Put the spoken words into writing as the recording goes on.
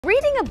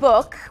Reading a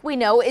book, we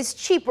know, is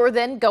cheaper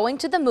than going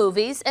to the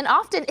movies, and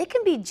often it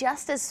can be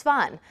just as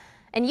fun.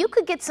 And you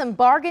could get some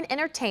bargain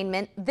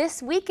entertainment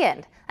this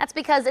weekend. That's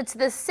because it's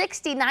the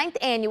 69th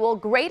annual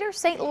Greater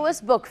St. Louis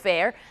Book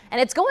Fair,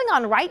 and it's going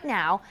on right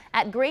now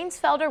at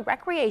Greensfelder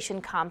Recreation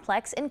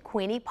Complex in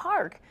Queeny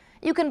Park.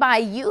 You can buy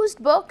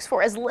used books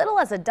for as little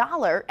as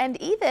 $1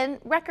 and even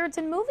records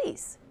and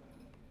movies.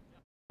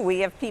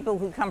 We have people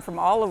who come from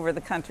all over the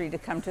country to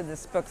come to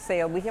this book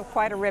sale. We have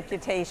quite a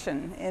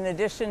reputation. In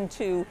addition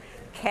to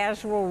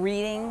casual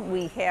reading,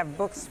 we have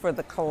books for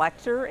the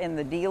collector and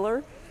the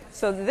dealer.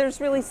 So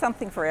there's really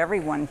something for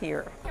everyone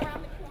here.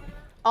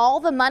 All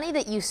the money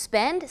that you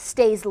spend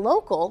stays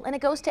local, and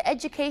it goes to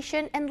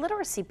education and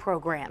literacy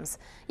programs.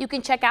 You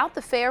can check out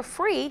the fair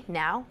free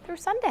now through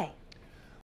Sunday.